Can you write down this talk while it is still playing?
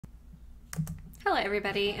Hello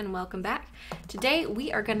everybody and welcome back. Today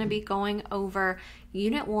we are going to be going over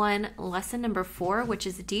Unit 1, Lesson number 4, which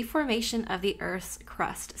is Deformation of the Earth's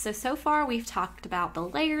Crust. So far we've talked about the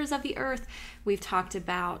layers of the Earth, we've talked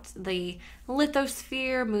about the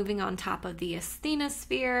lithosphere moving on top of the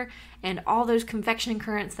asthenosphere, and all those convection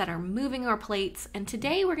currents that are moving our plates, and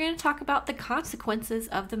today we're going to talk about the consequences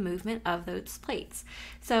of the movement of those plates.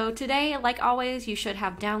 So today, like always, you should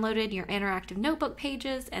have downloaded your interactive notebook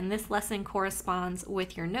pages, and this lesson corresponds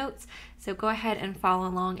with your notes, so go ahead and follow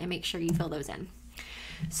along and make sure you fill those in.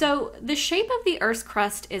 So the shape of the Earth's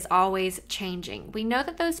crust is always changing. We know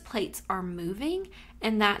that those plates are moving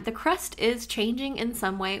and that the crust is changing in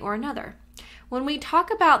some way or another. When we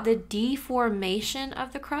talk about the deformation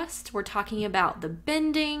of the crust, we're talking about the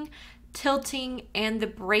bending, tilting, and the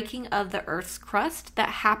breaking of the Earth's crust that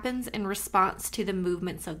happens in response to the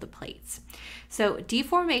movements of the plates. So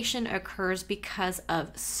deformation occurs because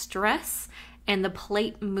of stress, and the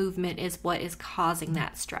plate movement is what is causing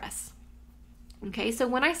that stress. Okay, so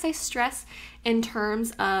when I say stress in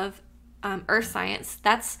terms of earth science,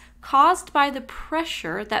 that's caused by the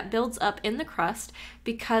pressure that builds up in the crust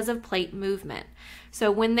because of plate movement.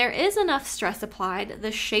 So when there is enough stress applied,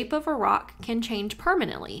 the shape of a rock can change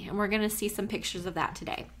permanently, and we're going to see some pictures of that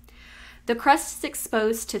today. The crust is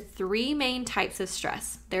exposed to three main types of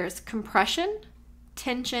stress. There's compression,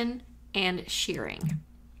 tension, and shearing.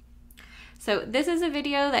 So this is a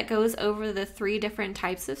video that goes over the three different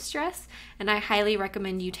types of stress, and I highly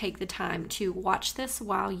recommend you take the time to watch this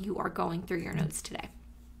while you are going through your notes today.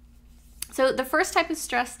 So the first type of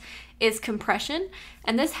stress is compression,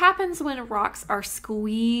 and this happens when rocks are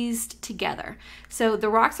squeezed together. So the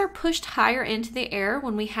rocks are pushed higher into the air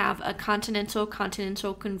when we have a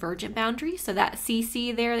continental-continental convergent boundary. So that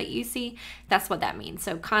CC there that you see, that's what that means.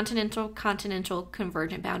 So continental-continental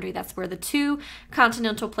convergent boundary, that's where the two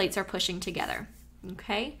continental plates are pushing together.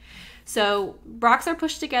 Okay, so rocks are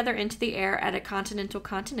pushed together into the air at a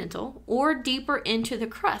continental-continental, or deeper into the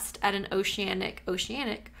crust at an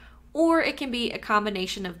oceanic-oceanic, or it can be a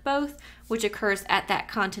combination of both, which occurs at that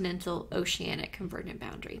continental-oceanic convergent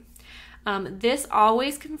boundary. This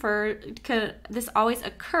always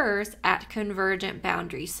occurs at convergent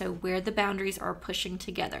boundaries, so where the boundaries are pushing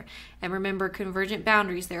together. And remember, convergent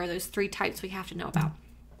boundaries, there are those three types we have to know about.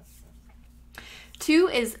 2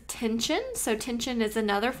 is tension. So tension is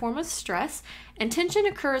another form of stress, and tension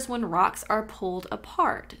occurs when rocks are pulled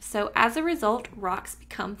apart. So as a result, rocks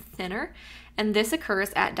become thinner, and this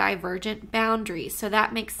occurs at divergent boundaries. So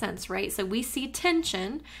that makes sense, right? So we see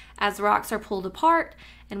tension as rocks are pulled apart,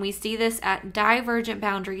 and we see this at divergent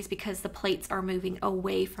boundaries because the plates are moving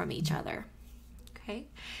away from each other. Okay.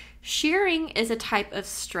 Shearing is a type of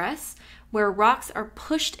stress where rocks are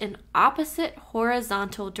pushed in opposite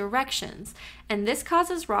horizontal directions, and this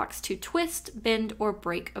causes rocks to twist, bend, or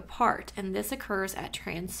break apart, and this occurs at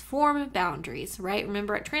transform boundaries, right?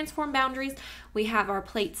 Remember, at transform boundaries, we have our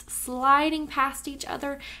plates sliding past each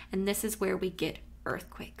other, and this is where we get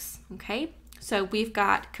earthquakes, okay? So we've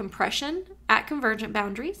got compression at convergent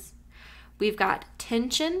boundaries, we've got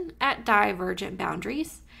tension at divergent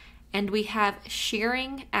boundaries, and we have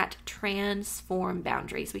shearing at transform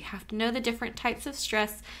boundaries. We have to know the different types of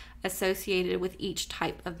stress associated with each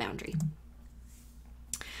type of boundary.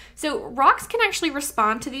 So rocks can actually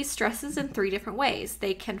respond to these stresses in three different ways.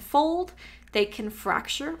 They can fold, they can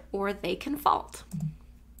fracture, or they can fault.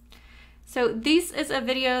 So this is a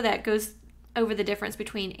video that goes over the difference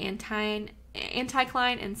between anticline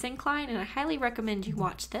and syncline, and I highly recommend you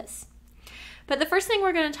watch this. But the first thing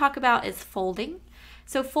we're going to talk about is folding.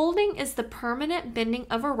 So folding is the permanent bending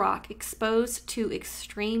of a rock exposed to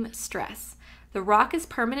extreme stress. The rock is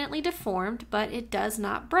permanently deformed, but it does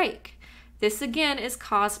not break. This again is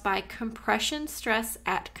caused by compression stress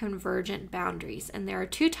at convergent boundaries, and there are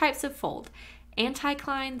two types of fold,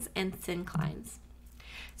 anticlines and synclines.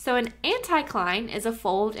 So an anticline is a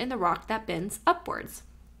fold in the rock that bends upwards.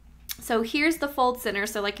 So here's the fold center.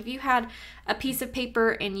 So like if you had a piece of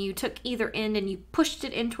paper and you took either end and you pushed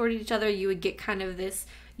it in toward each other, you would get kind of this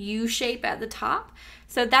U shape at the top.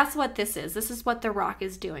 So that's what this is. This is what the rock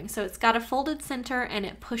is doing. So it's got a folded center and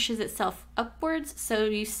it pushes itself upwards. So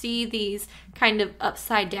you see these kind of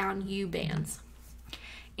upside down U bands.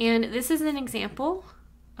 And this is an example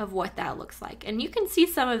of what that looks like. And you can see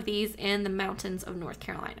some of these in the mountains of North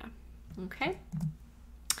Carolina. Okay.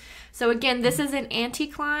 So again, this is an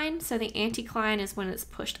anticline. So the anticline is when it's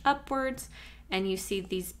pushed upwards, and you see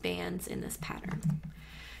these bands in this pattern.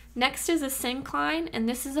 Next is a syncline, and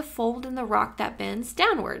this is a fold in the rock that bends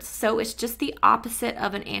downwards. So it's just the opposite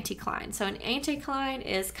of an anticline. So an anticline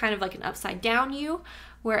is kind of like an upside down U,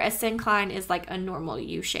 where a syncline is like a normal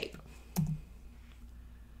U shape.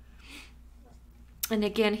 And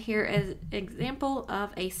again, here is an example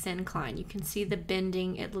of a syncline. You can see the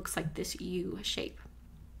bending. It looks like this U shape.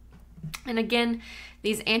 And again,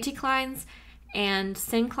 these anticlines and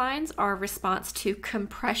synclines are a response to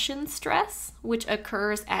compression stress, which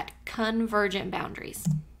occurs at convergent boundaries.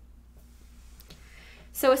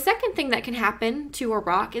 So a second thing that can happen to a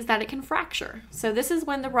rock is that it can fracture. So this is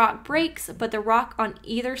when the rock breaks, but the rock on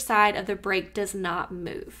either side of the break does not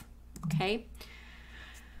move, okay?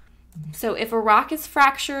 So if a rock is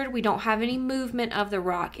fractured, we don't have any movement of the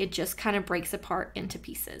rock. It just kind of breaks apart into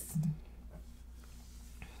pieces.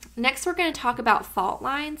 Next, we're going to talk about fault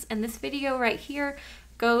lines, and this video right here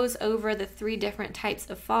goes over the 3 different types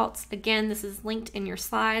of faults. Again, this is linked in your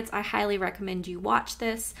slides. I highly recommend you watch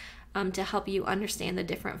this to help you understand the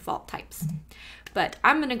different fault types. But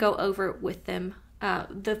I'm going to go over with them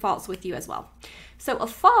the faults with you as well. So a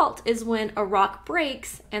fault is when a rock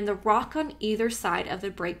breaks and the rock on either side of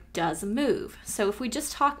the break does move. So if we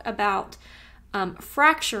just talk about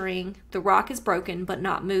fracturing, the rock is broken but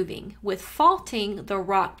not moving. With faulting, the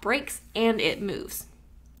rock breaks and it moves.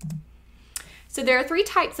 So there are 3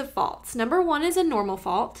 types of faults. Number 1 is a normal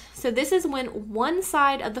fault. So this is when one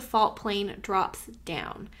side of the fault plane drops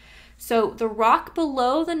down. So the rock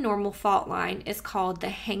below the normal fault line is called the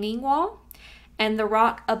hanging wall, and the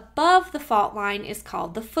rock above the fault line is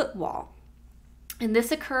called the footwall. And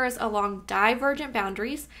this occurs along divergent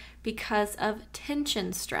boundaries because of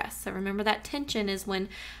tension stress. So remember that tension is when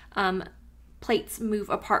plates move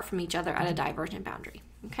apart from each other at a divergent boundary.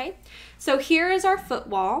 Okay, so here is our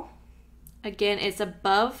footwall. Again, it's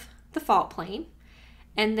above the fault plane,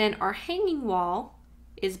 and then our hanging wall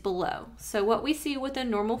is below. So what we see with a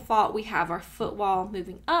normal fault, we have our footwall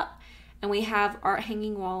moving up and we have our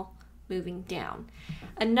hanging wall moving down.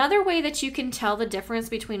 Another way that you can tell the difference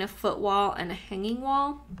between a footwall and a hanging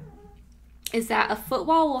wall is that a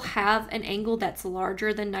footwall will have an angle that's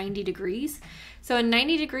larger than 90 degrees. So a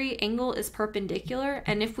 90-degree angle is perpendicular,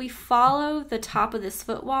 and if we follow the top of this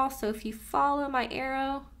footwall, so if you follow my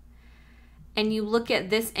arrow and you look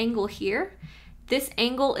at this angle here, this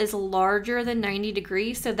angle is larger than 90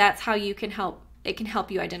 degrees, so that's how it can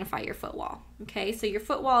help you identify your footwall. Okay, so your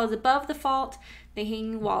footwall is above the fault, the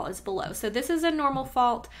hanging wall is below. So this is a normal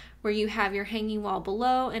fault where you have your hanging wall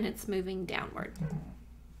below and it's moving downward.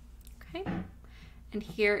 Okay, and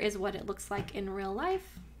here is what it looks like in real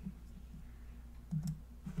life.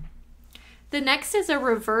 The next is a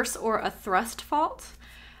reverse or a thrust fault.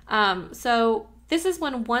 So this is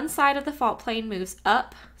when one side of the fault plane moves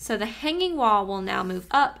up, so the hanging wall will now move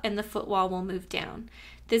up and the footwall will move down.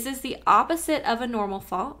 This is the opposite of a normal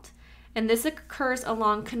fault, and this occurs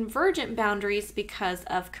along convergent boundaries because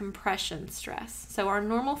of compression stress. So our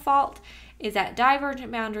normal fault is at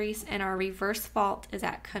divergent boundaries and our reverse fault is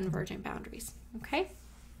at convergent boundaries. Okay?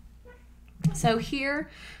 So here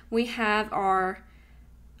we have our,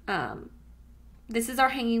 this is our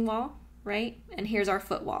hanging wall, right? And here's our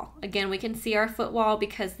footwall. Again, we can see our footwall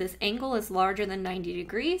because this angle is larger than 90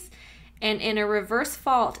 degrees. And in a reverse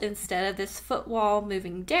fault, instead of this footwall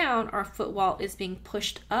moving down, our footwall is being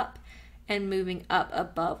pushed up and moving up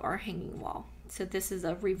above our hanging wall. So this is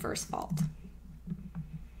a reverse fault.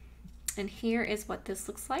 And here is what this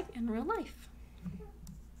looks like in real life.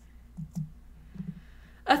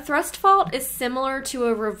 A thrust fault is similar to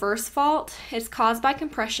a reverse fault. It's caused by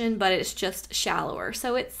compression, but it's just shallower.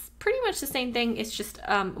 So it's pretty much the same thing. It's just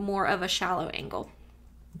more of a shallow angle.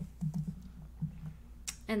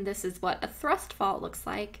 And this is what a thrust fault looks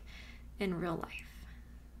like in real life.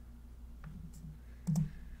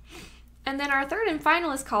 And then our third and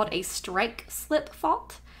final is called a strike slip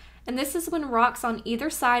fault. And this is when rocks on either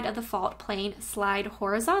side of the fault plane slide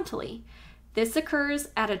horizontally. This occurs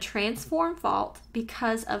at a transform fault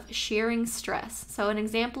because of shearing stress. So an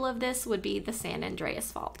example of this would be the San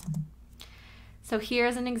Andreas fault. So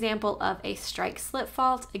here's an example of a strike slip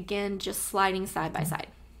fault, again, just sliding side by side.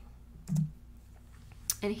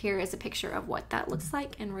 And here is a picture of what that looks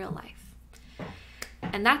like in real life.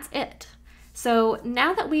 And that's it. So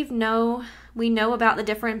now that we know about the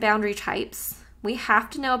different boundary types, we have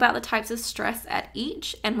to know about the types of stress at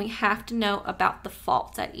each, and we have to know about the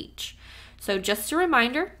faults at each. So just a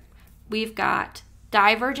reminder, we've got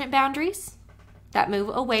divergent boundaries that move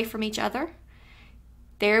away from each other.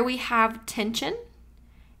 There we have tension,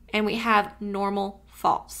 and we have normal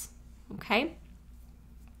faults, okay?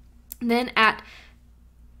 Then at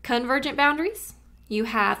convergent boundaries, you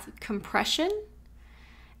have compression,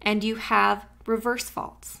 and you have reverse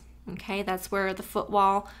faults, okay? That's where the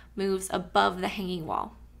footwall moves above the hanging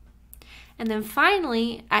wall. And then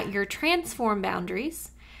finally, at your transform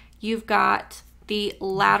boundaries, you've got the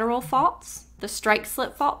lateral faults, the strike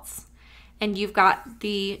slip faults, and you've got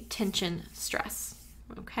the tension stress,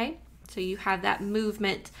 okay? So you have that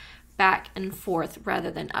movement back and forth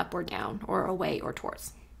rather than up or down or away or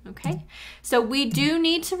towards, okay? So we do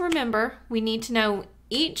need to remember, we need to know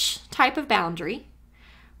each type of boundary.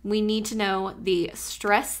 We need to know the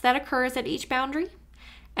stress that occurs at each boundary,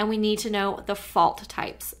 and we need to know the fault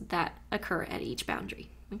types that occur at each boundary.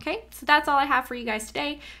 Okay, so that's all I have for you guys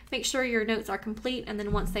today. Make sure your notes are complete, and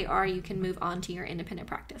then once they are, you can move on to your independent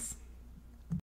practice.